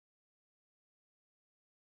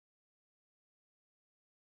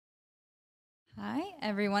Hi,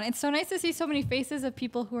 everyone. It's so nice to see so many faces of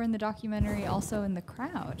people who are in the documentary also in the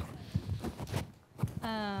crowd.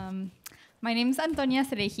 My name is Antonia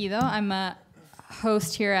Cereijido. I'm a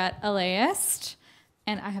host here at LAist,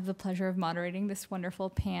 and I have the pleasure of moderating this wonderful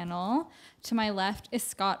panel. To my left is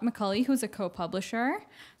Scott McAuley, who's a co-publisher.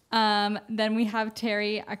 Then we have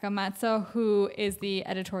Terri Accomazzo, who is the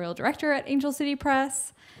editorial director at Angel City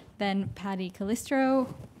Press. Then Paddy,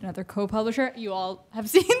 Calistro, another co-publisher. You all have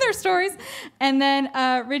seen their stories. And then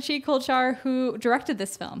Richie, Kulchar, who directed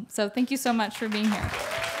this film. So thank you so much for being here.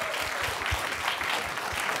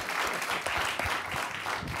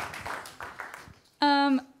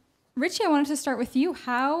 Richie, I wanted to start with you.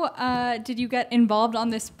 How did you get involved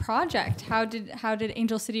on this project? How did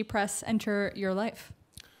Angel City Press enter your life?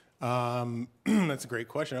 That's a great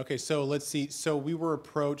question. Okay, so let's see. So we were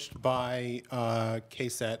approached by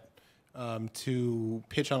KCET to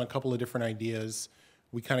pitch on a couple of different ideas.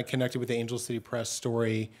 We kind of connected with the Angel City Press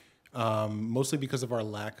story, mostly because of our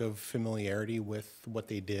lack of familiarity with what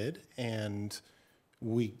they did. And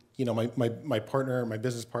we, you know, my partner, my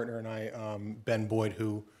business partner and I, Ben Boyd,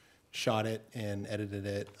 who shot it and edited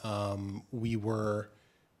it, we're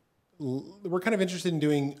kind of interested in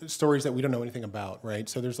doing stories that we don't know anything about, right?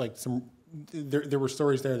 So there's like there were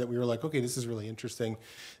stories there that we were like, okay, this is really interesting.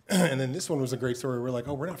 And then this one was a great story. We're like,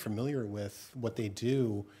 oh, we're not familiar with what they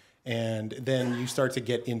do. And then you start to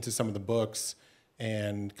get into some of the books,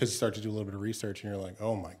 and because you start to do a little bit of research, and you're like,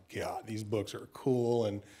 oh my God, these books are cool.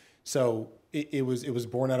 And so it was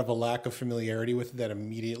born out of a lack of familiarity with it that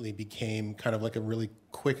immediately became kind of like a really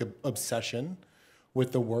quick obsession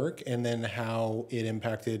with the work, and then how it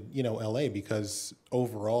impacted, you know, LA, because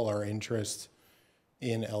overall our interest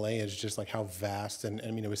in LA is just like how vast, and I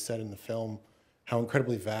mean, it was said in the film, how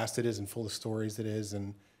incredibly vast it is and full of stories it is,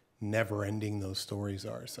 and never ending those stories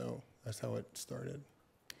are. So that's how it started.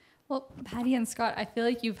 Well, Paddy and Scott, I feel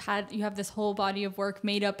like you have this whole body of work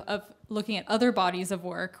made up of looking at other bodies of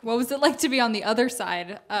work. What was it like to be on the other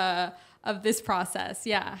side of this process?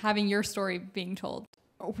 Yeah, having your story being told.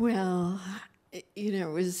 Well, you know,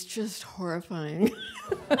 it was just horrifying.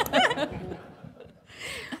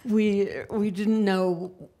 We didn't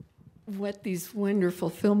know what these wonderful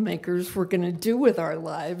filmmakers were going to do with our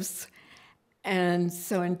lives. And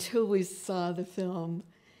so until we saw the film,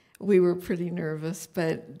 we were pretty nervous,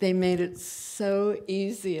 but they made it so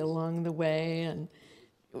easy along the way, and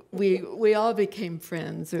we all became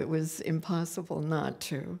friends. It was impossible not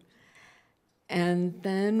to. And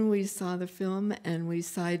then we saw the film, and we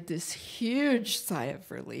sighed this huge sigh of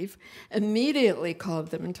relief, immediately called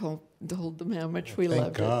them and told them how much we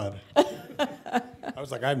loved it. Thank God. I was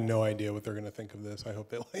like, I have no idea what they're going to think of this. I hope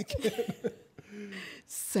they like it.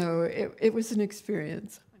 So it was an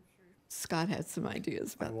experience. Scott had some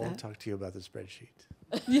ideas about that. I won't talk to you about the spreadsheet.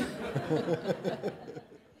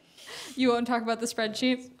 You won't talk about the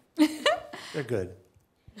spreadsheet? They're good.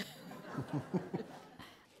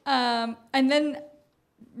 And then,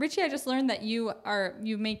 Richie, I just learned that you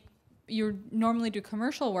normally do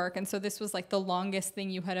commercial work, and so this was like the longest thing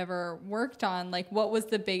you had ever worked on. Like, what was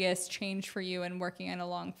the biggest change for you in working in a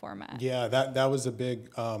long format? Yeah, that was a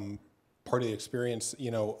big part of the experience.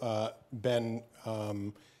 You know, Ben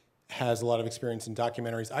has a lot of experience in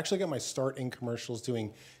documentaries. I actually got my start in commercials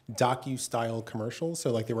doing docu-style commercials.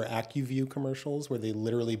 So like they were AccuView commercials where they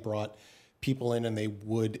literally brought people in, and they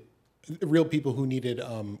would, real people who needed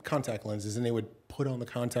contact lenses, and they would put on the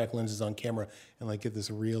contact lenses on camera and like get this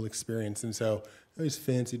real experience. And so I just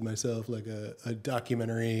fancied myself like a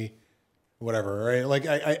documentary, whatever, right? Like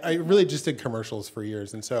I really just did commercials for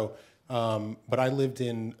years. And so, but I lived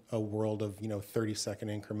in a world of, 30-second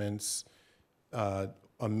increments, a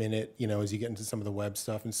minute, as you get into some of the web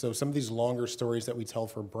stuff. And so some of these longer stories that we tell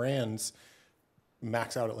for brands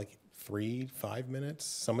max out at like 3-5 minutes.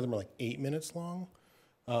 Some of them are like 8 minutes long.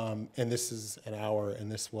 And this is an hour,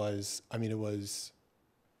 and this was,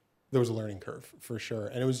 there was a learning curve for sure.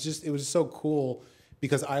 And it was so cool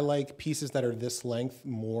because I like pieces that are this length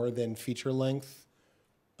more than feature length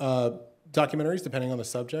documentaries, depending on the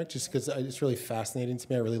subject, just because it's really fascinating to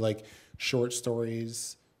me. I really like short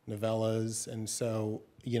stories, novellas. And so,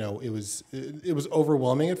 it was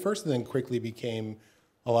overwhelming at first, and then quickly became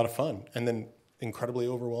a lot of fun, and then incredibly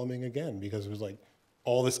overwhelming again, because it was like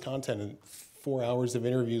all this content and 4 hours of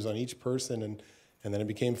interviews on each person, and then it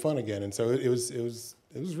became fun again. And so it was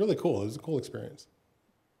really cool. It was a cool experience.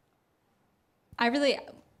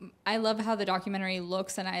 I love how the documentary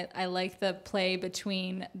looks, and I like the play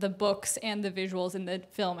between the books and the visuals in the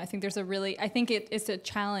film. I think it's a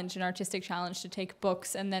challenge, an artistic challenge, to take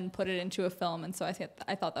books and then put it into a film. And so I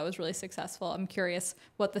thought that was really successful. I'm curious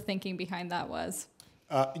what the thinking behind that was.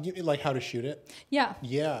 Like how to shoot it? Yeah.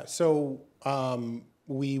 Yeah. So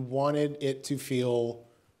we wanted it to feel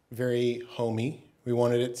very homey. We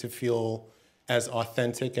wanted it to feel as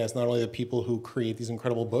authentic as not only the people who create these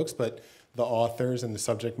incredible books, but the authors and the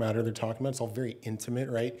subject matter they're talking about. It's all very intimate,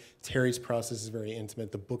 right? Terri's process is very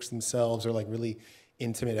intimate. The books themselves are like really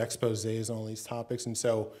intimate exposés on all these topics. And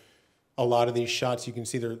so a lot of these shots, you can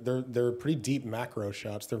see they're pretty deep macro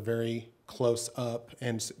shots. They're very close up.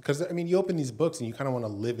 And because, I mean, you open these books and you kind of want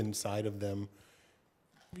to live inside of them.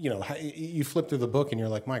 You know, you flip through the book and you're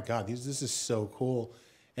like, my God, this is so cool.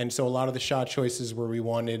 And so a lot of the shot choices where we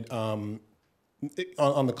wanted, on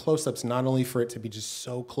the close-ups, not only for it to be just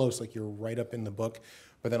so close, like you're right up in the book,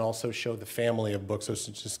 but then also show the family of books. So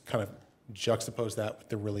to just kind of juxtapose that with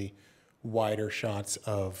the really wider shots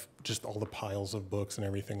of just all the piles of books and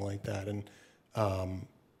everything like that. And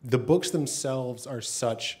the books themselves are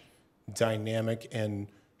such dynamic and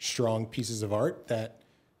strong pieces of art that,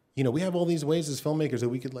 you know, we have all these ways as filmmakers that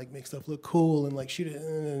we could like make stuff look cool and like shoot it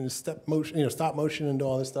in stop motion and do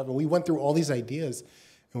all this stuff. And we went through all these ideas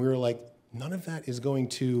and we were like, none of that is going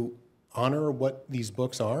to honor what these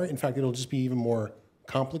books are. In fact, it'll just be even more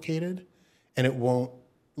complicated and it won't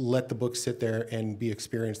let the book sit there and be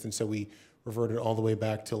experienced. And so we reverted all the way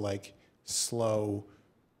back to like slow,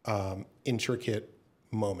 intricate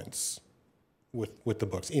moments with the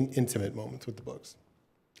books, intimate moments with the books.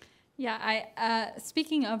 Yeah,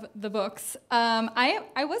 speaking of the books, I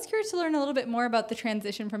was curious to learn a little bit more about the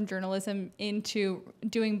transition from journalism into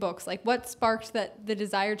doing books. Like, what sparked the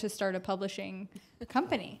desire to start a publishing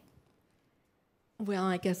company? Well,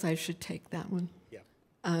 I guess I should take that one. Yeah.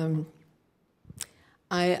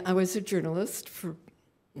 I was a journalist for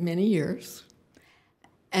many years,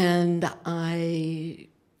 and I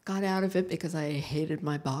got out of it because I hated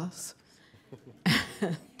my boss.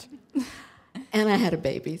 And I had a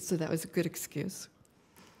baby, so that was a good excuse.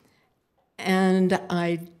 And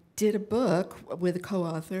I did a book with a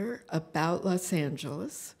co-author about Los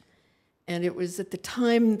Angeles, and it was at the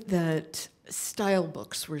time that style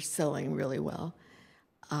books were selling really well.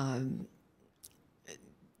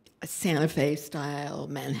 Santa Fe style,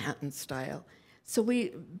 Manhattan style. So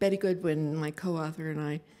Betty Goodwin, my co-author, and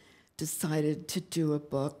I decided to do a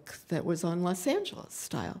book that was on Los Angeles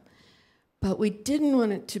style. But we didn't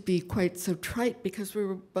want it to be quite so trite because we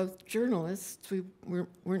were both journalists. We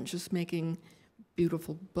weren't just making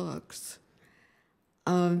beautiful books.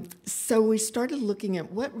 So we started looking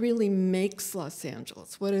at what really makes Los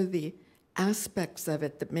Angeles. What are the aspects of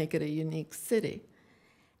it that make it a unique city?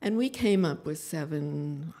 And we came up with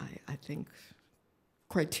 7, I think,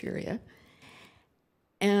 criteria.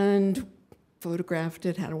 And photographed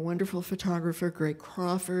it, had a wonderful photographer, Greg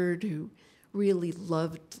Crawford, who really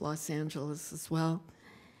loved Los Angeles as well.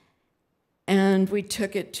 And we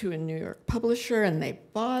took it to a New York publisher, and they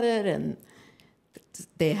bought it, and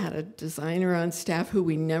they had a designer on staff who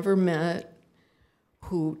we never met,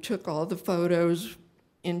 who took all the photos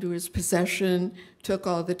into his possession, took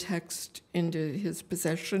all the text into his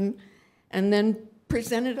possession, and then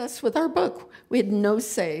presented us with our book. We had no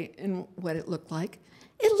say in what it looked like.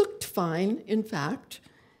 It looked fine, in fact.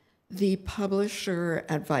 The publisher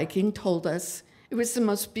at Viking told us it was the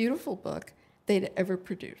most beautiful book they'd ever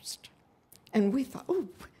produced. And we thought, oh,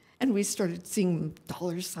 and we started seeing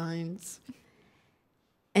dollar signs.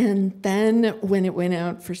 And then when it went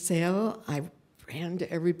out for sale, I ran to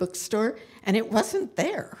every bookstore, and it wasn't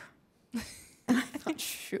there. And I thought,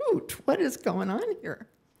 shoot, what is going on here?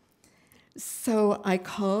 So I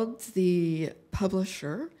called the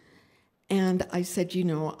publisher, and I said, you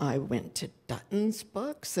know, I went to Dutton's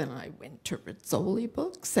Books, and I went to Rizzoli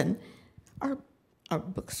Books, and our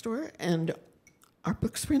bookstore, and our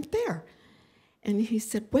books weren't there. And he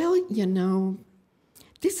said, well, you know,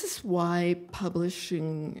 this is why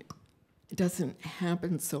publishing doesn't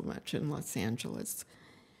happen so much in Los Angeles,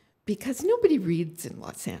 because nobody reads in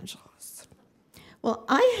Los Angeles. Well,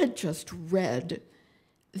 I had just read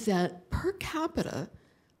that per capita,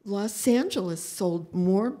 Los Angeles sold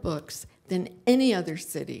more books than any other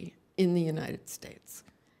city in the United States.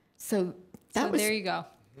 So that was, there you go.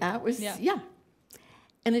 That was, yeah.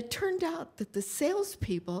 And it turned out that the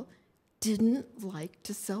salespeople didn't like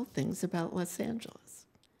to sell things about Los Angeles.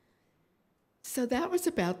 So that was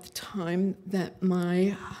about the time that my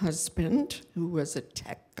husband, who was a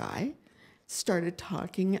tech guy, started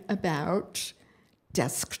talking about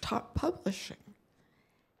desktop publishing.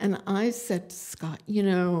 And I said to Scott, you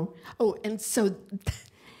know, oh, and so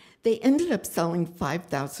they ended up selling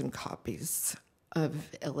 5,000 copies of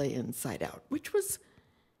LA Inside Out, which was,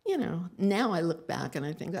 you know, now I look back and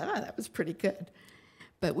I think, that was pretty good.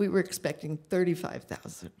 But we were expecting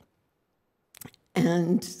 35,000.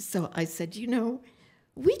 And so I said,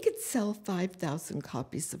 we could sell 5,000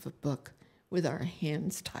 copies of a book with our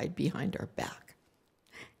hands tied behind our back.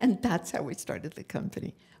 And that's how we started the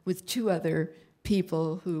company, with two other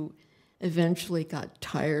people who eventually got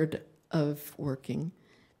tired of working,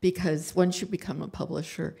 because once you become a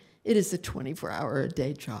publisher, it is a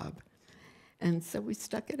 24-hour-a-day job. And so we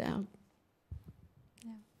stuck it out.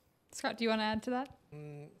 Yeah. Scott, do you want to add to that?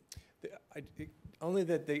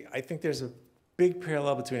 I think there's a big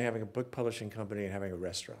parallel between having a book publishing company and having a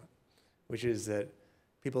restaurant, which is that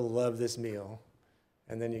people love this meal,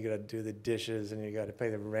 and then you got to do the dishes, and you got to pay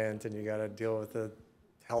the rent, and you got to deal with the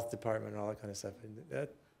health department and all that kind of stuff. And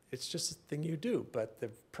it's just a thing you do, but the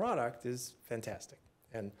product is fantastic.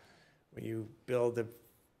 And when you build the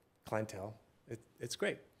clientele, it's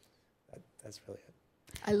great. That's really it.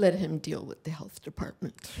 I let him deal with the health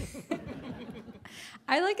department.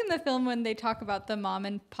 I like in the film when they talk about the mom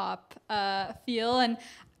and pop feel, and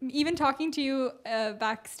even talking to you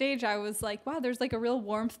backstage, I was like, wow, there's like a real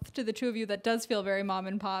warmth to the two of you that does feel very mom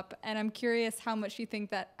and pop. And I'm curious how much you think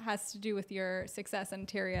that has to do with your success. And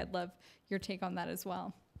Terri, I'd love your take on that as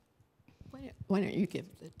well. Why don't you give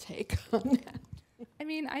the take on that? I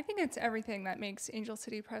mean, I think it's everything that makes Angel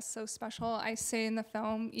City Press so special. I say in the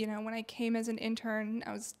film, when I came as an intern,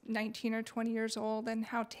 I was 19 or 20 years old, and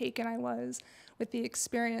how taken I was with the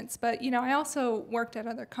experience. But, I also worked at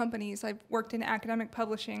other companies. I've worked in academic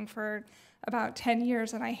publishing for about 10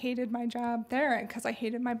 years, and I hated my job there because I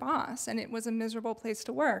hated my boss, and it was a miserable place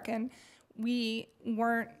to work. And we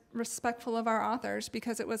weren't respectful of our authors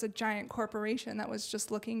because it was a giant corporation that was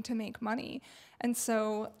just looking to make money. And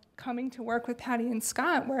so coming to work with Paddy and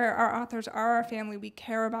Scott, where our authors are our family, we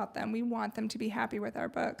care about them. We want them to be happy with our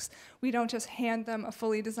books. We don't just hand them a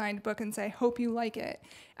fully designed book and say, hope you like it.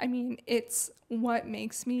 I mean, it's what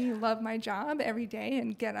makes me love my job every day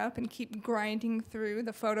and get up and keep grinding through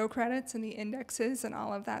the photo credits and the indexes and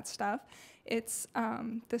all of that stuff. It's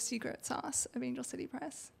the secret sauce of Angel City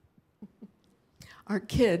Press. Our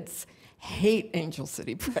kids hate Angel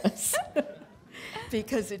City Press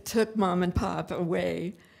because it took mom and pop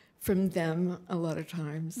away from them a lot of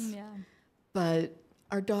times. Yeah. But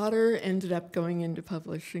our daughter ended up going into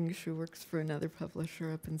publishing. She works for another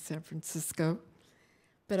publisher up in San Francisco.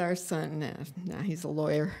 But our son, now he's a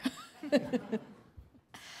lawyer.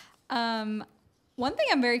 One thing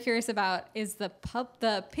I'm very curious about is the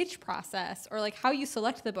pitch process, or like how you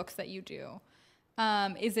select the books that you do.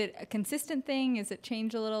 Is it a consistent thing? Is it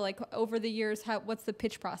changed a little, like over the years? What's the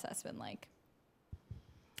pitch process been like?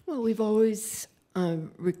 Well, we've always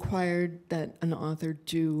required that an author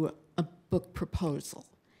do a book proposal.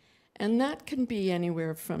 And that can be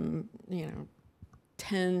anywhere from,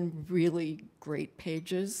 10 really great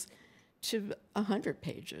pages to 100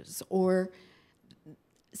 pages. Or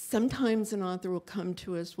sometimes an author will come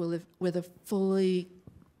to us with a fully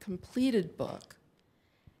completed book,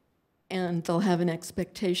 and they'll have an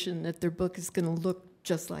expectation that their book is going to look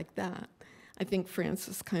just like that. I think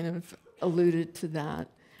Frances kind of alluded to that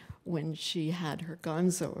when she had her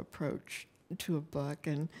gonzo approach to a book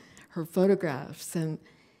and her photographs. And,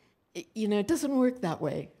 it doesn't work that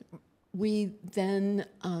way. We then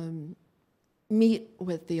meet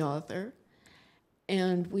with the author,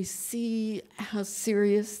 and we see how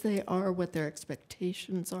serious they are, what their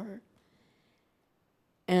expectations are.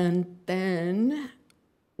 And then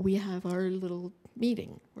we have our little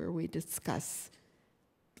meeting where we discuss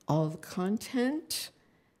all the content,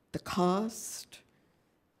 the cost,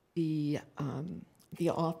 the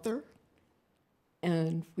author,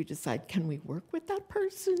 and we decide, can we work with that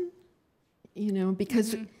person?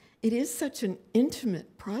 Because it is such an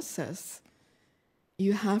intimate process.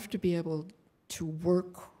 You have to be able to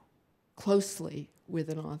work closely with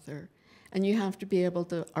an author, and you have to be able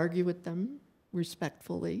to argue with them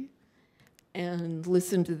respectfully and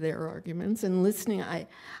listen to their arguments. And listening, I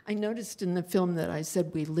noticed in the film that I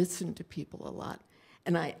said we listen to people a lot,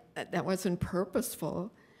 and that wasn't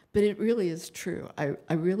purposeful, but it really is true.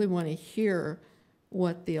 I really want to hear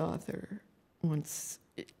what the author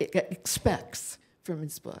expects from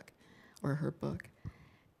his book or her book.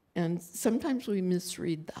 And sometimes we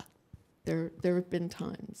misread that. There have been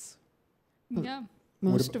times. But Yeah.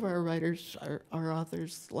 most of our writers, our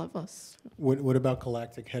authors, love us. What about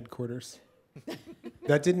Galactic Headquarters?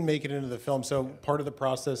 That didn't make it into the film. So part of the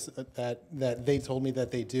process that they told me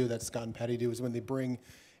that they do, that Scott and Paddy do, is when they bring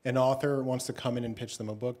an author who wants to come in and pitch them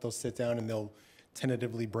a book, they'll sit down and they'll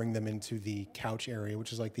tentatively bring them into the couch area,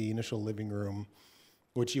 which is like the initial living room,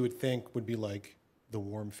 which you would think would be like the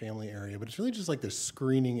warm family area, but it's really just like the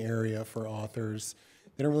screening area for authors.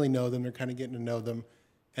 They don't really know them. They're kind of getting to know them.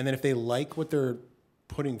 And then if they like what they're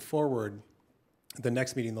putting forward, the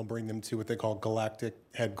next meeting they'll bring them to what they call galactic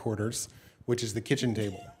headquarters, which is the kitchen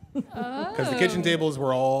table. Because the kitchen table is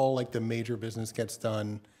where all like the major business gets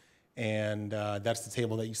done. And that's the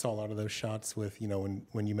table that you saw a lot of those shots with, you know,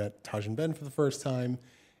 when you met Taj and Ben for the first time.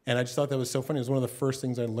 And I just thought that was so funny. It was one of the first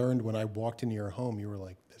things I learned when I walked into your home. You were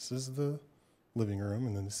like, this is the living room,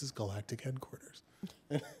 and then this is galactic headquarters.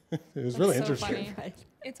 It was really so interesting. funny.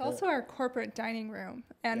 It's also our corporate dining room.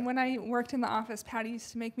 And when I worked in the office, Paddy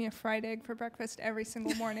used to make me a fried egg for breakfast every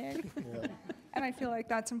single morning. And I feel like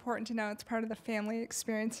that's important to know. It's part of the family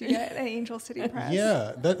experience you get at Angel City Press.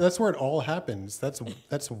 Yeah, that's where it all happens. That's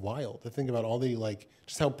wild to think about all the, like,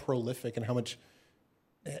 just how prolific and how much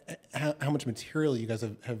material you guys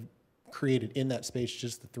have created in that space,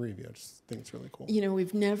 just the three of you. I just think it's really cool. You know,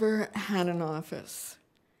 we've never had an office.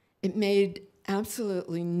 It made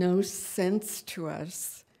absolutely no sense to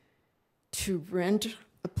us to rent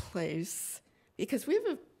a place because we have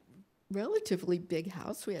a relatively big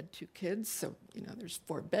house. We had 2 kids, so, you know, there's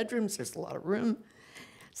 4 bedrooms, there's a lot of room.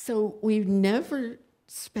 So we've never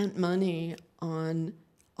spent money on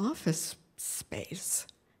office space.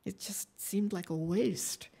 It just seemed like a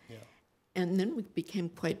waste. Yeah. And then we became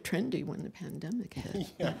quite trendy when the pandemic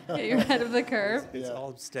hit. Yeah, you're ahead of the curve. It's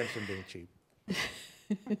all stems from being cheap.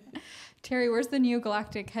 Terri, where's the new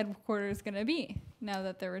galactic headquarters going to be now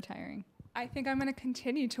that they're retiring? I think I'm going to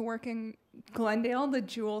continue to work in Glendale, the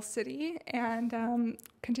jewel city, and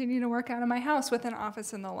continue to work out of my house with an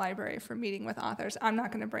office in the library for meeting with authors. I'm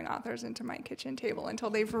not going to bring authors into my kitchen table until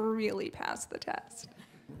they've really passed the test.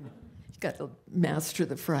 You got to master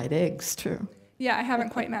the fried eggs, too. Yeah, I haven't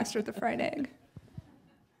quite mastered the fried egg.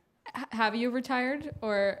 Have you retired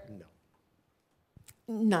or? No.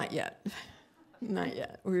 Not yet. Not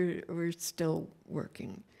yet. We're still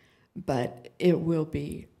working, but it will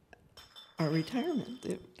be our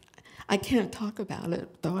retirement. I can't talk about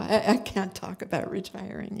it, though. I can't talk about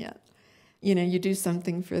retiring yet. You know, you do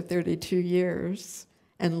something for 32 years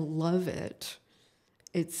and love it.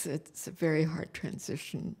 It's a very hard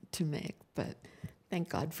transition to make, but thank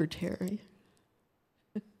God for Terri.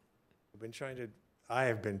 I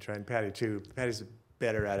have been trying, Paddy too. Paddy's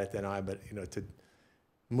better at it than I, but, you know, to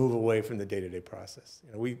move away from the day-to-day process.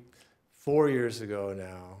 You know, 3 years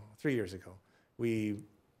ago, we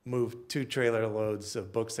moved 2 trailer loads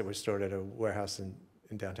of books that were stored at a warehouse in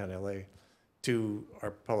downtown LA to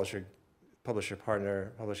our publishing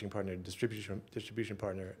partner, distribution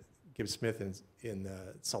partner, Gibbs Smith in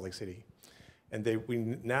Salt Lake City. And that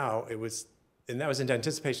was in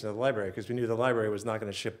anticipation of the library, because we knew the library was not going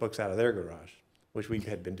to ship books out of their garage, which we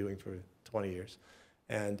had been doing for 20 years.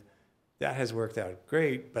 And that has worked out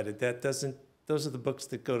great, but those are the books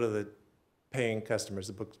that go to the paying customers,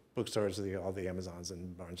 the bookstores, all the Amazons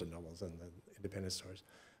and Barnes and Nobles and the independent stores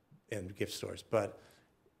and gift stores. But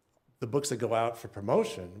the books that go out for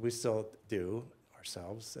promotion, we still do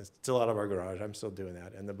ourselves. It's still out of our garage. I'm still doing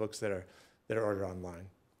that. And the books that are ordered online,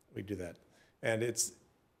 we do that. And it's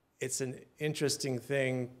an interesting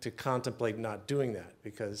thing to contemplate not doing that,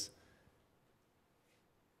 because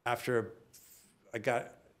after I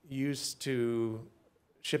got used to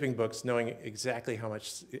shipping books, knowing exactly how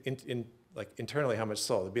much internally how much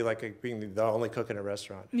sold. It'd be like being the only cook in a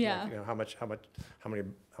restaurant. Yeah. Like, you know, how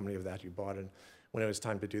many of that you bought, and when it was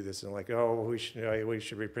time to do this, and like, oh, we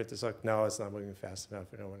should reprint this. Like, no, it's not moving fast enough.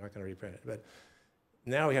 You know, we're not going to reprint it. But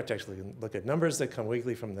now we have to actually look at numbers that come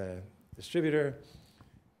weekly from the distributor,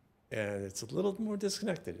 and it's a little more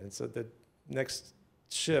disconnected. And so the next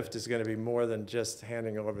shift is going to be more than just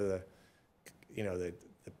handing over the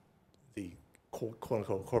quote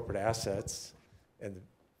unquote corporate assets, and the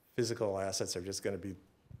physical assets are just going to be,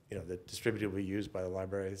 you know, the distributor will be used by the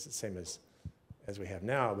library. It's the same as we have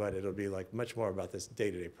now, but it'll be like much more about this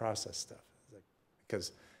day-to-day process stuff,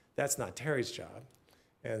 because that's not Terri's job,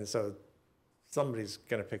 and so somebody's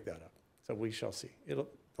going to pick that up. So we shall see. The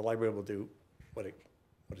library will do what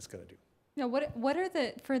it's going to do. Yeah, what are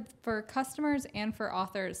the for customers and for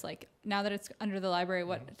authors, like now that it's under the library,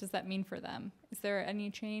 what does that mean for them? Is there any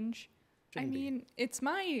change? I mean, it's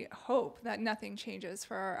my hope that nothing changes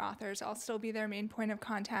for our authors. I'll still be their main point of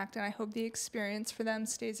contact, and I hope the experience for them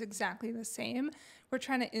stays exactly the same. We're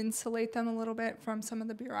trying to insulate them a little bit from some of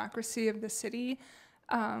the bureaucracy of the city.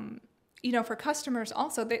 You know, for customers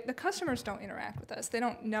also, the customers don't interact with us. They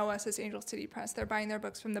don't know us as Angel City Press. They're buying their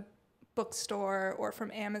books from the bookstore or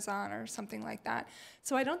from Amazon or something like that.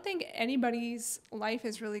 So I don't think anybody's life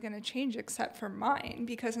is really going to change except for mine,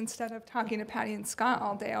 because instead of talking to Paddy and Scott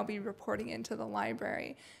all day, I'll be reporting into the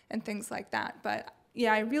library and things like that. But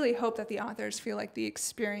yeah, I really hope that the authors feel like the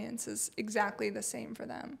experience is exactly the same for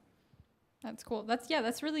them. That's cool.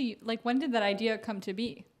 That's really, like, when did that idea come to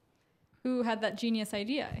be? Who had that genius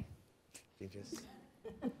idea? Genius.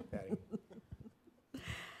 Paddy.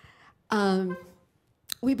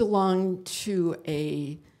 We belong to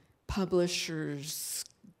a publishers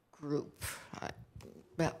group,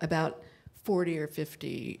 about 40 or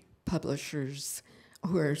 50 publishers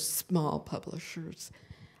who are small publishers,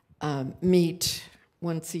 meet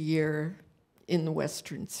once a year in the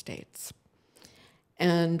western states.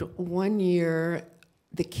 And one year,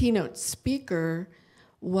 the keynote speaker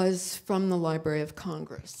was from the Library of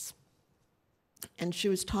Congress. And she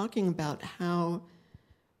was talking about how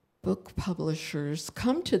book publishers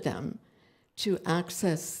come to them to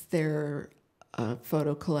access their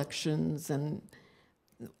photo collections and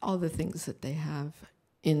all the things that they have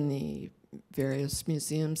in the various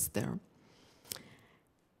museums there.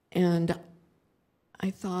 And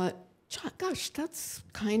I thought, gosh, that's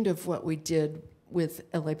kind of what we did with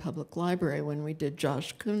LA Public Library when we did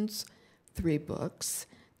Josh Kuhn's 3 books.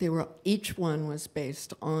 Each one was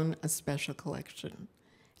based on a special collection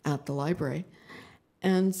at the library.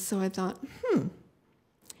 And so I thought,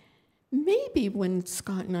 maybe when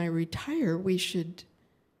Scott and I retire, we should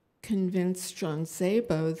convince John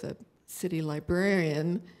Szabo, the city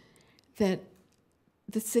librarian, that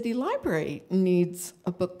the city library needs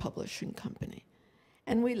a book publishing company.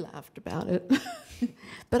 And we laughed about it.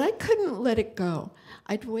 But I couldn't let it go.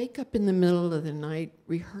 I'd wake up in the middle of the night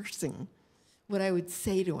rehearsing what I would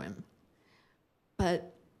say to him.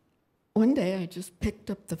 But one day I just picked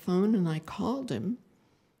up the phone and I called him.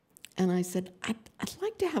 And I said, I'd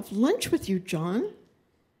like to have lunch with you, John.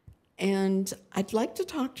 And I'd like to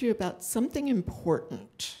talk to you about something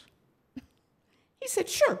important. He said,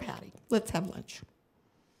 sure, Paddy, let's have lunch.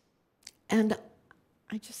 And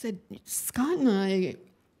I just said, Scott and I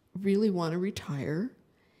really want to retire,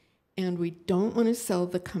 and we don't want to sell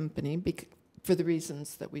the company for the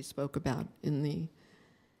reasons that we spoke about in the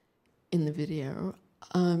video.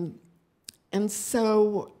 And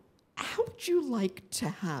so how would you like to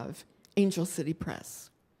have Angel City Press?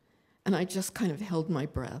 And I just kind of held my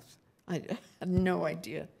breath. I had no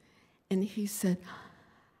idea. And he said,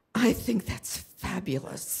 I think that's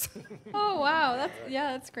fabulous. Oh, wow.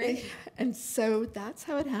 That's great. And so that's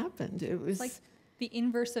how it happened. It was like the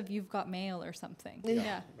inverse of You've Got Mail or something.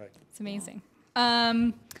 Yeah. Right. It's amazing. Okay,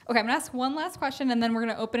 I'm going to ask one last question, and then we're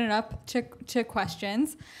going to open it up to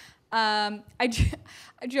questions. I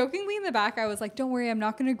jokingly in the back, I was like, don't worry, I'm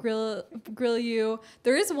not going to grill you.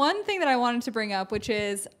 There is one thing that I wanted to bring up, which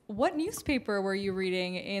is, what newspaper were you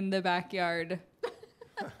reading in the backyard?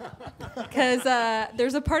 Because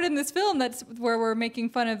there's a part in this film that's where we're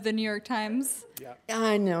making fun of the New York Times. Yeah.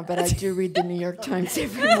 I know, but I do read the New York Times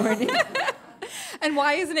every morning. And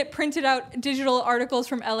why isn't it printed out digital articles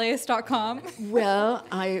from LAist.com? Well,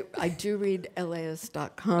 I do read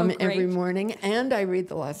LAist.com every morning, and I read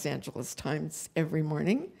the Los Angeles Times every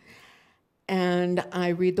morning, and I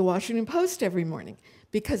read the Washington Post every morning,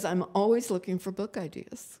 because I'm always looking for book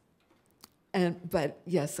ideas. But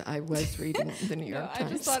yes, I was reading the New York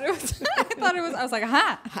Times. I just thought it was, I was like,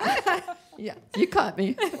 aha. Yeah, you caught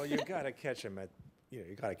me. Well, you got to catch them you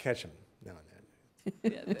got to catch them now and then.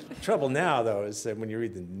 The trouble now, though, is that when you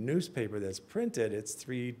read the newspaper that's printed, it's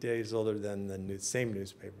 3 days older than the same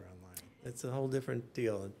newspaper online. It's a whole different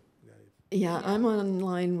deal. Yeah, I'm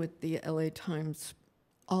online with the LA Times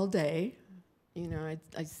all day. You know,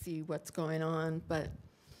 I see what's going on, but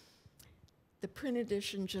the print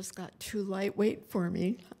edition just got too lightweight for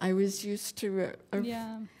me. I was used to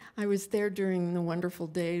I was there during the wonderful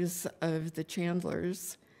days of the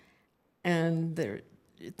Chandlers, and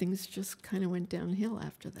things just kind of went downhill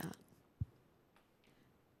after that.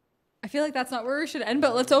 I feel like that's not where we should end,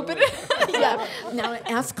 but let's open it. Yeah. Now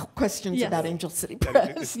ask questions about Angel City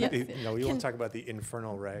Press. No, you won't talk about the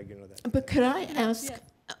infernal rag, that. But could I ask,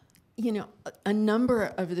 a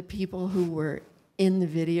number of the people who were in the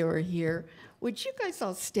video are here. Would you guys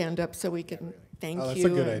all stand up so we can thank you? Oh, that's a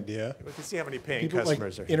good idea. We can see how many paying People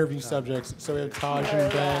customers are here. interview subjects. So we have Taj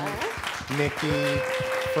and Ben, Nikki,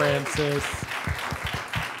 Francis,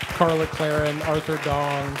 Carla Claren, Arthur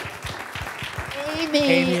Dong,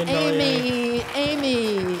 Amy.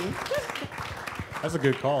 That's a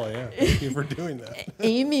good call, yeah. Thank you for doing that.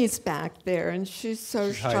 Amy's back there, and she's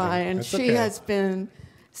so shy, hiding. and That's she okay. has been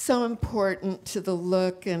so important to the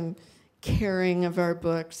look and caring of our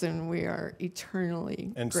books, and we are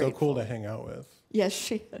eternally And grateful. so cool to hang out with. Yes,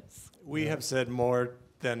 she is. We have said more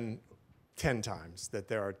than 10 times that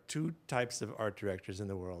there are 2 types of art directors in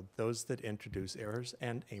the world, those that introduce errors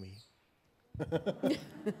and Amy.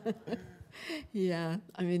 Yeah,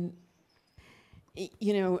 I mean,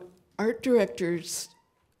 art directors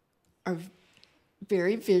are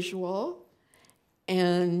very visual,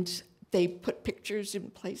 and they put pictures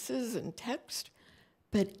in places and text,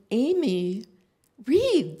 but Amy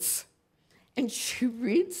reads. And she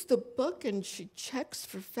reads the book and she checks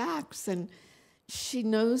for facts, and she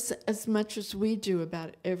knows as much as we do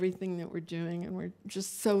about everything that we're doing, and we're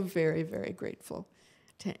just so very, very grateful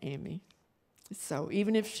to Amy. So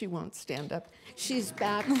even if she won't stand up, she's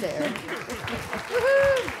back there.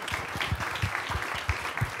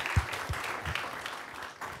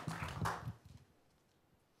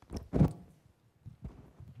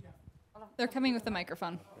 They're coming with the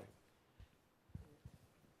microphone.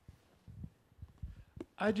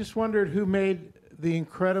 I just wondered who made the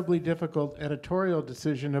incredibly difficult editorial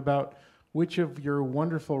decision about which of your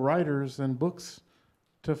wonderful writers and books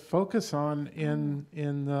to focus on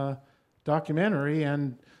in the documentary,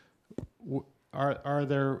 and are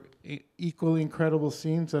there equally incredible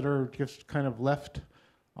scenes that are just kind of left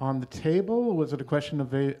on the table? Was it a question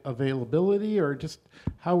of availability, or just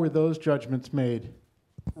how were those judgments made?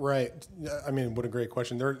 Right. I mean, what a great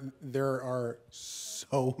question. There are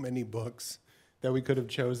so many books that we could have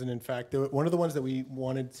chosen. In fact, one of the ones that we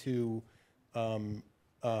wanted to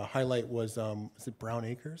highlight was it Brown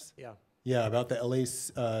Acres? Yeah. Yeah, about the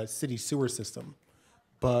LAist city sewer system.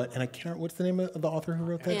 And I can't, what's the name of the author who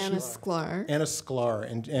wrote that? Anna Sklar. Anna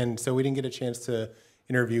Sklar. And so we didn't get a chance to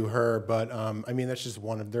interview her, but I mean, that's just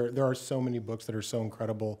one of, there are so many books that are so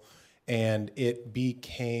incredible, and it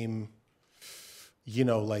became, you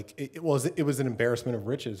know, like it was an embarrassment of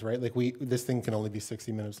riches, right? Like this thing can only be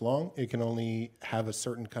 60 minutes long. It can only have a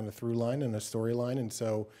certain kind of through line and a storyline. And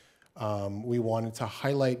so we wanted to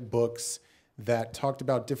highlight books that talked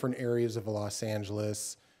about different areas of Los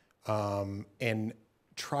Angeles, and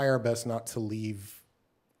try our best not to leave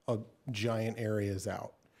giant areas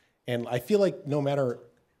out. And I feel like no matter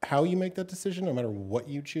how you make that decision, no matter what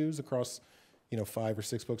you choose across, 5 or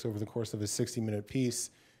 6 books over the course of a 60-minute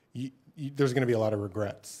piece, there's going to be a lot of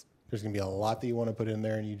regrets. There's going to be a lot that you want to put in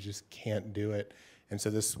there, and you just can't do it. And so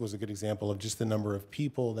this was a good example of just the number of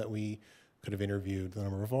people that we could have interviewed, the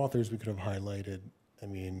number of authors we could have highlighted. I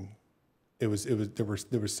mean, there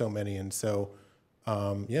were so many, and so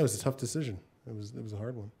it was a tough decision. It was a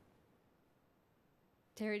hard one.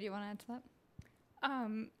 Terri, do you want to add to that?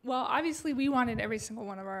 Well, obviously, we wanted every single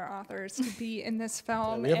one of our authors to be in this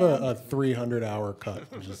film. Yeah, we have a 300-hour cut.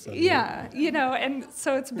 Yeah, and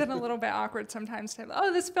so it's been a little bit awkward sometimes to,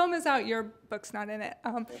 this film is out, your book's not in it.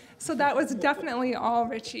 So that was definitely all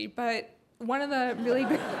Richie, but one of the really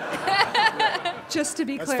big, just to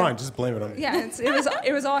be clear. That's fine, just blame it on me. Yeah,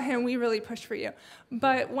 it was all him. We really pushed for you.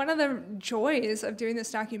 But one of the joys of doing this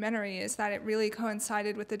documentary is that it really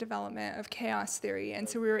coincided with the development of chaos theory. And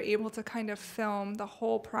so we were able to kind of film the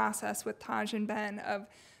whole process with Taj and Ben of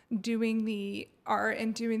doing the art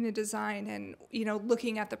and doing the design and,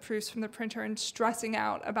 looking at the proofs from the printer and stressing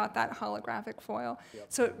out about that holographic foil. Yep.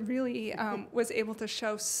 So it really was able to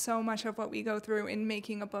show so much of what we go through in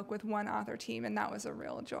making a book with one author team, and that was a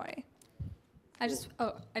real joy. I just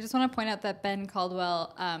want to point out that Ben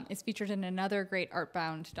Caldwell is featured in another great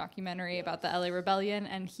Artbound documentary about the LA Rebellion,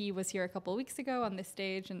 and he was here a couple weeks ago on this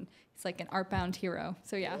stage, and he's like an Artbound hero.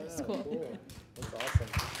 So yeah, it's cool. That's awesome.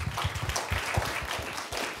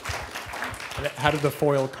 How did the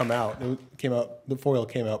foil come out? The foil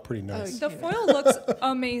came out pretty nice. The foil looks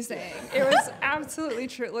amazing. It was absolutely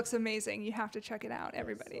true. It looks amazing. You have to check it out,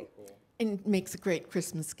 everybody. So cool. And makes a great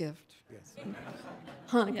Christmas gift. Yes.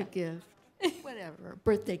 Hanukkah gift. Whatever.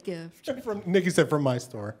 Birthday gift. Nikki said from my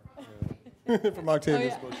store. From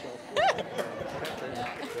Octavia's bookshelf.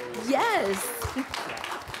 Yes.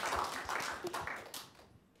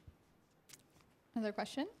 Another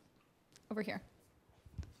question? Over here.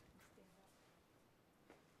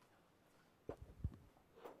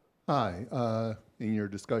 Hi. In your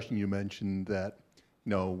discussion, you mentioned that,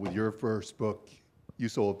 with your first book, you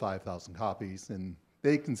sold 5,000 copies, and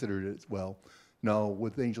they considered it as well. Now,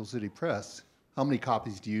 with Angel City Press, how many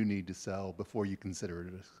copies do you need to sell before you consider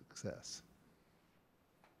it a success?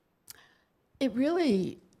 It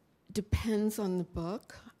really depends on the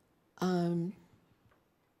book.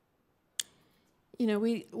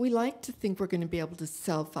 We like to think we're going to be able to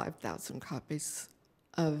sell 5,000 copies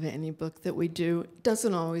of any book that we do. It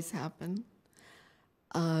doesn't always happen.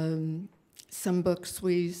 Some books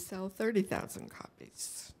we sell 30,000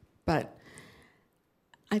 copies. But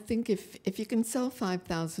I think if you can sell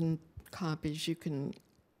 5,000 copies, you can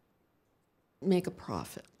make a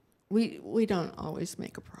profit. We don't always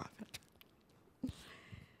make a profit.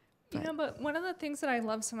 You know, but one of the things that I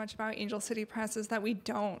love so much about Angel City Press is that we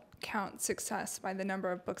don't count success by the number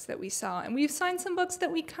of books that we sell. And we've signed some books that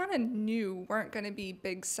we kind of knew weren't going to be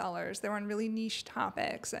big sellers. They were on really niche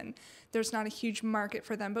topics, and there's not a huge market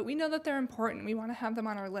for them. But we know that they're important. We want to have them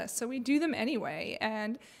on our list. So we do them anyway.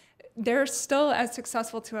 And they're still as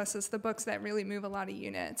successful to us as the books that really move a lot of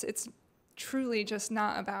units. It's truly just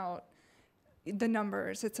not about the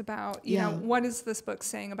numbers. It's about, you know, what is this book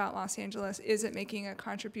saying about Los Angeles? Is it making a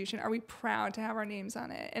contribution? Are we proud to have our names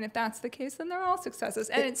on it? And if that's the case, then they're all successes.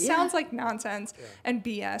 And it sounds like nonsense and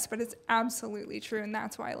BS, but it's absolutely true. And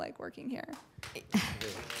that's why I like working here.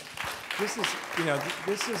 This is, you know,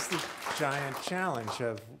 this is the giant challenge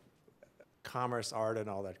of commerce, art, and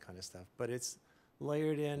all that kind of stuff. But it's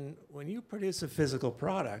layered in. When you produce a physical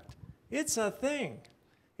product, it's a thing.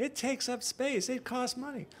 It takes up space. It costs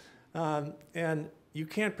money. And you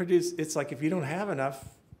can't produce, it's like if you don't have enough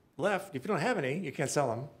left, if you don't have any, you can't sell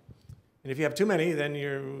them. And if you have too many, then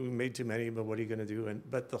you made too many, but what are you going to do?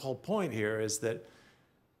 But the whole point here is that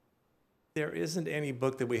there isn't any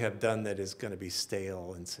book that we have done that is going to be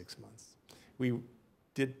stale in 6 months. We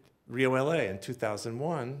did Rio LA in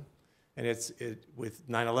 2001, and with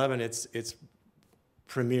 9/11, its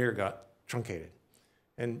premiere got truncated.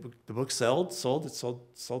 And the book sold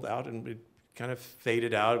out, and it kind of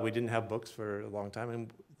faded out. We didn't have books for a long time,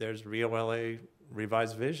 and there's Rio LA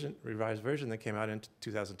revised version that came out in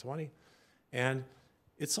 2020, and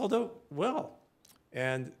it sold out well.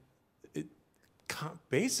 And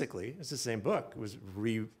basically, it's the same book. It was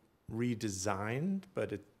redesigned,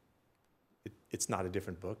 but it's not a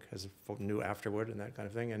different book. It has a new afterword and that kind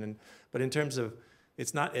of thing. But in terms of,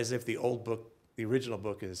 it's not as if the old book, the original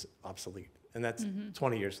book, is obsolete, and that's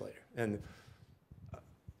 20 years later. And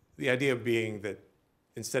the idea being that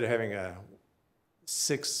instead of having a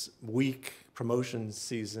 6-week promotion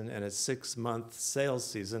season and a 6-month sales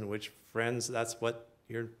season, which, friends, that's what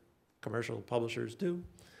your commercial publishers do,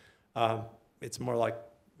 it's more like,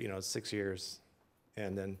 6 years.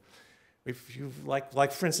 And then if you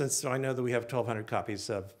like for instance, I know that we have 1,200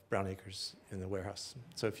 copies of Brown Acres in the warehouse.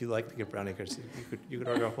 So if you like to get Brown Acres, you could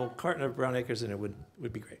order a whole carton of Brown Acres, and it would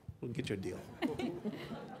be great. We'll get you a deal.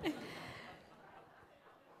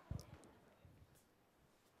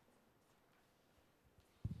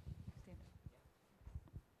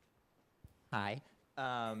 Hi.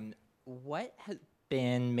 What has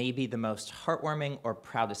been maybe the most heartwarming or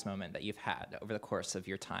proudest moment that you've had over the course of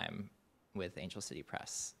your time with Angel City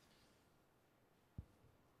Press?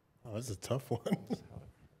 Oh, that's a tough one.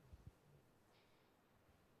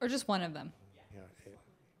 Or just one of them.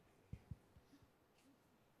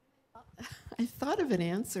 I thought of an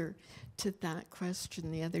answer to that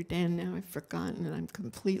question the other day, and now I've forgotten, and I'm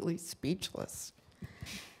completely speechless.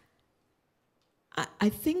 I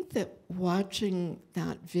think that watching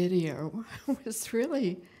that video was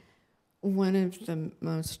really one of the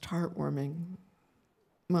most heartwarming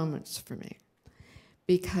moments for me,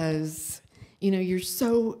 because, you're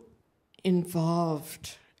so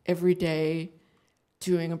involved every day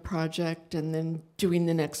doing a project and then doing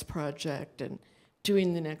the next project and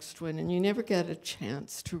doing the next one, and you never get a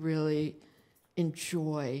chance to really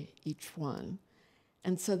enjoy each one.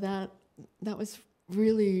 And so that was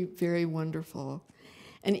really very wonderful.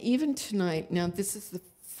 And even tonight, now this is the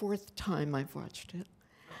 4th time I've watched it,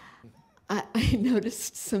 I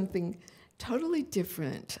noticed something totally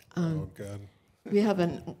different. Oh, God. We have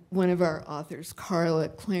one of our authors, Carla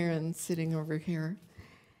Claren, sitting over here.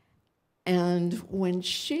 And when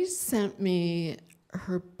she sent me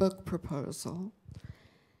her book proposal,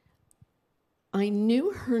 I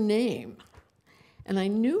knew her name. And I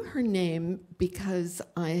knew her name because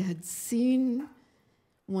I had seen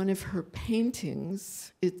one of her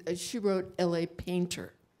paintings. She wrote LA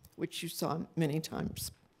Painter, which you saw many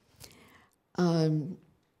times. And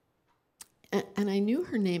I knew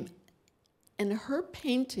her name. And her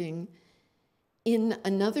painting in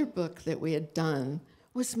another book that we had done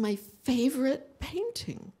was my favorite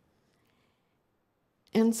painting.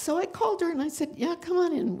 And so I called her and I said, yeah, come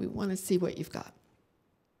on in. We want to see what you've got.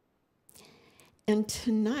 And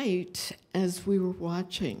tonight, as we were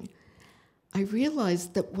watching, I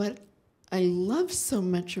realized that what I love so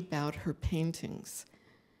much about her paintings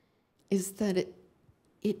is that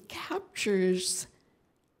it captures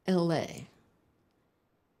LA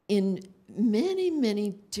in many,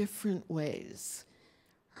 many different ways.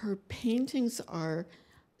 Her paintings are,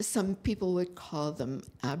 some people would call them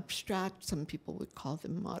abstract, some people would call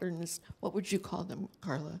them modernist. What would you call them,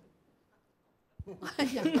 Carla?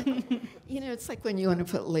 It's like when you want to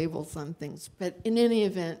put labels on things. But in any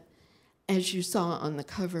event, as you saw on the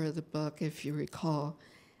cover of the book, if you recall,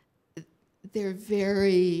 they're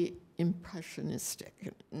very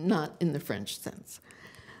impressionistic, not in the French sense.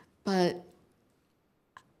 But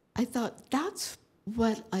I thought that's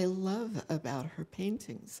what I love about her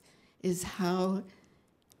paintings, is how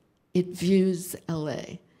it views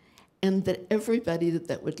LA, and that everybody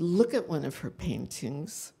that would look at one of her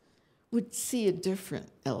paintings would see a different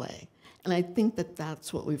LA. And I think that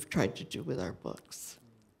that's what we've tried to do with our books,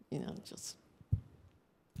 you know, just,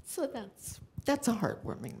 so that's a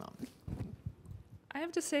heartwarming moment. I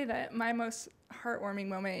have to say that my most heartwarming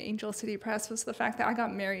moment at Angel City Press was the fact that I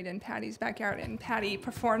got married in Paddy's backyard, and Paddy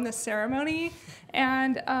performed the ceremony,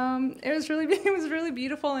 and it was really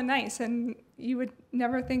beautiful and nice. And you would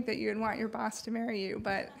never think that you would want your boss to marry you,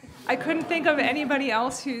 but I couldn't think of anybody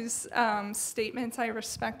else whose statements I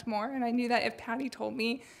respect more. And I knew that if Paddy told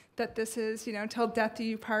me that this is, you know, till death do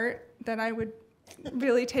you part, then I would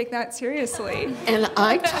really take that seriously. And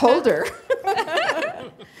I told her,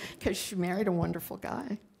 because she married a wonderful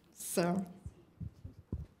guy. So,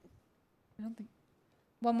 I don't think.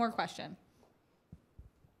 One more question.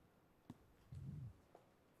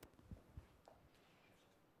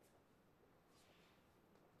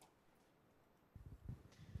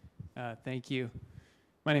 Thank you.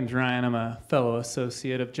 My name's Ryan. I'm a fellow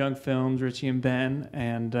associate of Junk Films, Richie and Ben,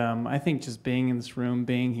 and I think just being in this room,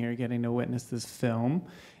 being here, getting to witness this film,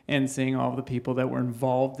 and seeing all the people that were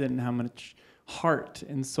involved in, how much heart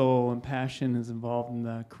and soul and passion is involved in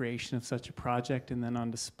the creation of such a project, and then on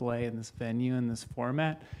display in this venue, in this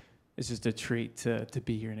format, it's just a treat to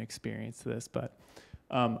be here and experience this. But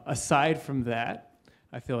aside from that,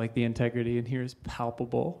 I feel like the integrity in here is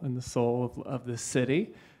palpable in the soul of this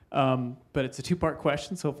city. But it's a two-part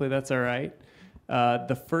question, so hopefully that's all right.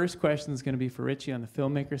 The first question is going to be for Richie on the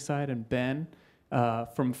filmmaker side, and Ben,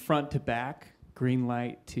 from front to back, green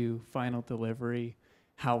light to final delivery,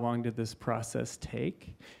 how long did this process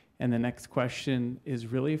take? And the next question is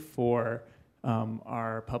really for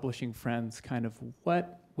our publishing friends, kind of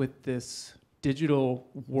what, with this digital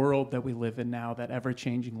world that we live in now, that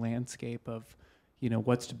ever-changing landscape of, you know,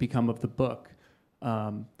 what's to become of the book,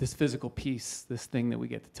 this physical piece, this thing that we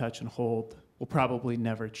get to touch and hold, will probably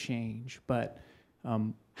never change. But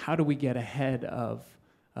how do we get ahead of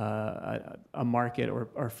a market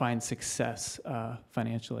or find success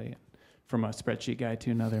financially? From a spreadsheet guy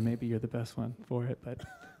to another, maybe you're the best one for it, but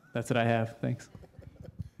that's what I have. Thanks.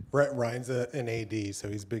 Ryan's an AD, so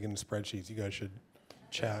he's big into spreadsheets. You guys should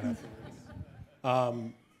chat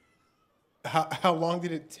afterwards. How long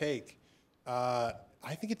did it take? I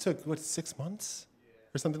think it took, 6 months?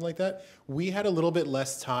 Or something like that. We had a little bit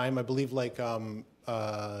less time. I believe like the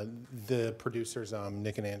producers,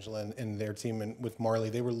 Nick and Angela and their team, and with Marley,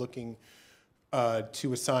 they were looking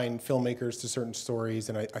to assign filmmakers to certain stories,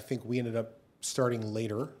 and I think we ended up starting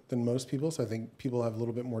later than most people, so I think people have a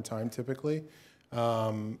little bit more time typically.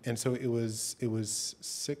 And so it was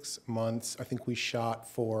 6 months. I think we shot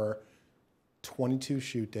for 22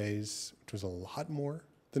 shoot days, which was a lot more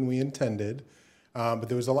than we intended. But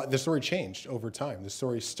there was a lot. The story changed over time. The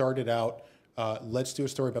story started out, let's do a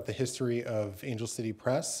story about the history of Angel City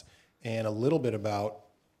Press and a little bit about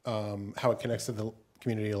how it connects to the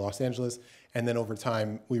community of Los Angeles. And then over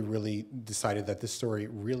time, we really decided that this story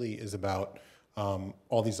really is about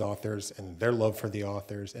all these authors and their love for the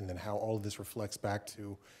authors, and then how all of this reflects back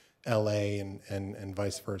to LA and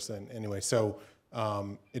vice versa. And anyway, so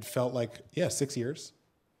it felt like, 6 years,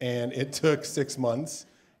 and it took 6 months.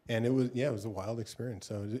 And it was a wild experience.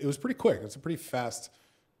 So it was pretty quick. It's a pretty fast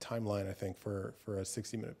timeline, I think, for a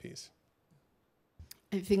 60-minute piece.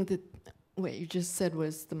 I think that what you just said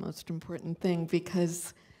was the most important thing,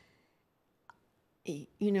 because,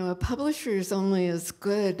 you know, a publisher is only as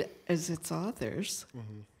good as its authors.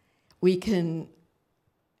 Mm-hmm. We can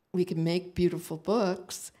make beautiful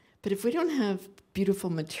books, but if we don't have beautiful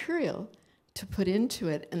material to put into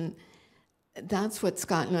it, and that's what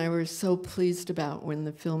Scott and I were so pleased about when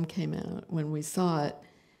the film came out, when we saw it,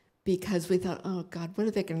 because we thought, oh God, what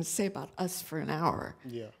are they going to say about us for an hour?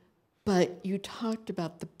 Yeah. But you talked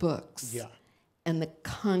about the books, and the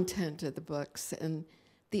content of the books, and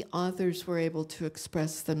the authors were able to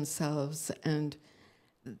express themselves, and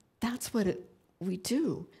that's what we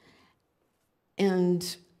do.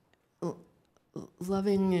 And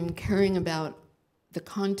loving and caring about the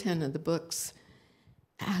content of the books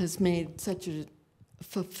has made such a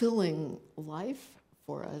fulfilling life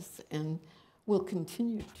for us, and will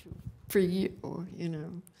continue to for you, you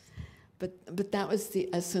know. But that was the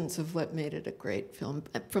essence of what made it a great film,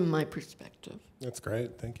 from my perspective. That's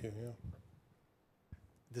great. Thank you. Yeah.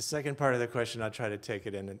 The second part of the question, I'll try to take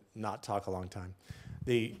it in and not talk a long time.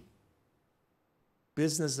 The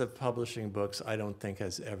business of publishing books, I don't think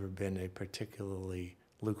has ever been a particularly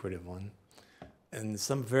lucrative one. And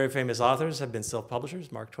some very famous authors have been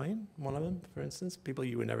self-publishers. Mark Twain, one of them, for instance. People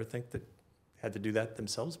you would never think that had to do that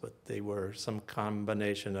themselves, but they were some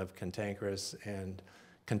combination of cantankerous and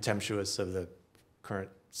contemptuous of the current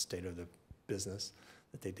state of the business,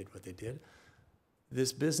 that they did what they did.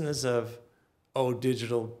 This business of, oh,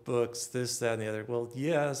 digital books, this, that, and the other. Well,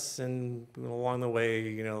 yes, and along the way,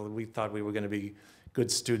 you know, we thought we were going to be good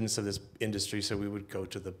students of this industry, so we would go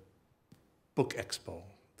to the book expo.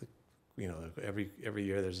 You know, every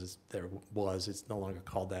year it's no longer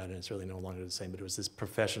called that, and it's really no longer the same, but it was this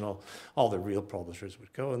professional, all the real publishers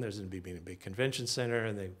would go, and there's going to be a big convention center,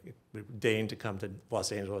 and they would deign to come to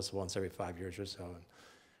Los Angeles once every 5 years or so. And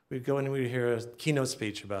we'd go in and we'd hear a keynote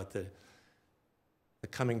speech about the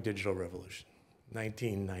coming digital revolution.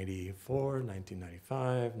 1994,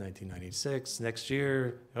 1995, 1996, next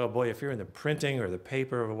year, oh boy, if you're in the printing or the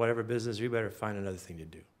paper or whatever business, you better find another thing to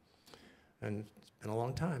do. And it's been a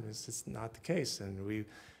long time, it's just not the case. And we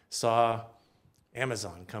saw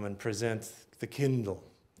Amazon come and present the Kindle.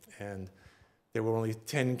 And there were only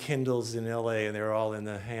 10 Kindles in LA, and they were all in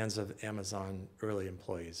the hands of Amazon early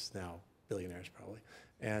employees, now billionaires probably.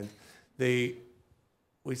 And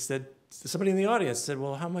we said, somebody in the audience said,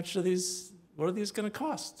 well, how much are these? What are these going to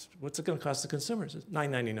cost? What's it going to cost the consumers? It's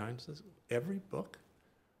 $9.99. Says, every book?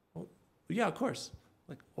 Well, yeah, of course.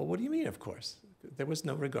 Like, well, what do you mean, of course? There was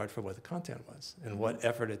no regard for what the content was and what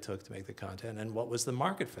effort it took to make the content and what was the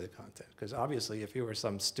market for the content. Because obviously, if you were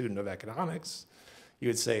some student of economics, you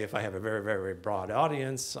would say, if I have a very, very, very broad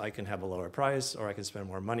audience, I can have a lower price, or I can spend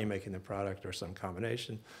more money making the product, or some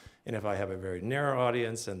combination. And if I have a very narrow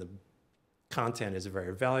audience and the content is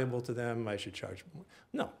very valuable to them, I should charge more.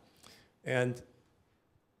 No. And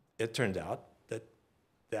it turned out that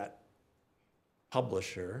that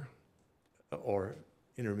publisher or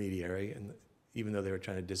intermediary, and even though they were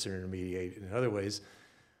trying to disintermediate in other ways,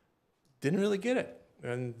 didn't really get it.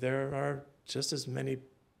 And there are just as many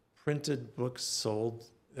printed books sold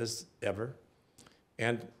as ever,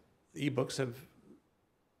 and ebooks have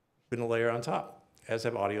been a layer on top, as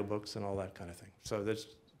have audiobooks and all that kind of thing. So there's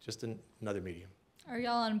just another medium. Are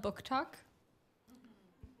y'all on Book Talk?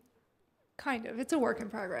 Kind of. It's a work in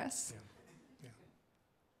progress. Yeah.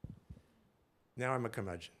 Now I'm a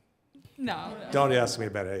curmudgeon. No. Don't ask me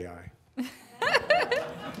about AI.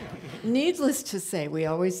 Needless to say, we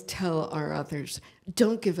always tell our authors,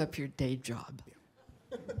 don't give up your day job.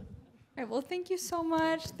 All right, well, thank you so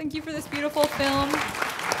much. Thank you for this beautiful film.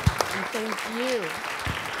 And thank you.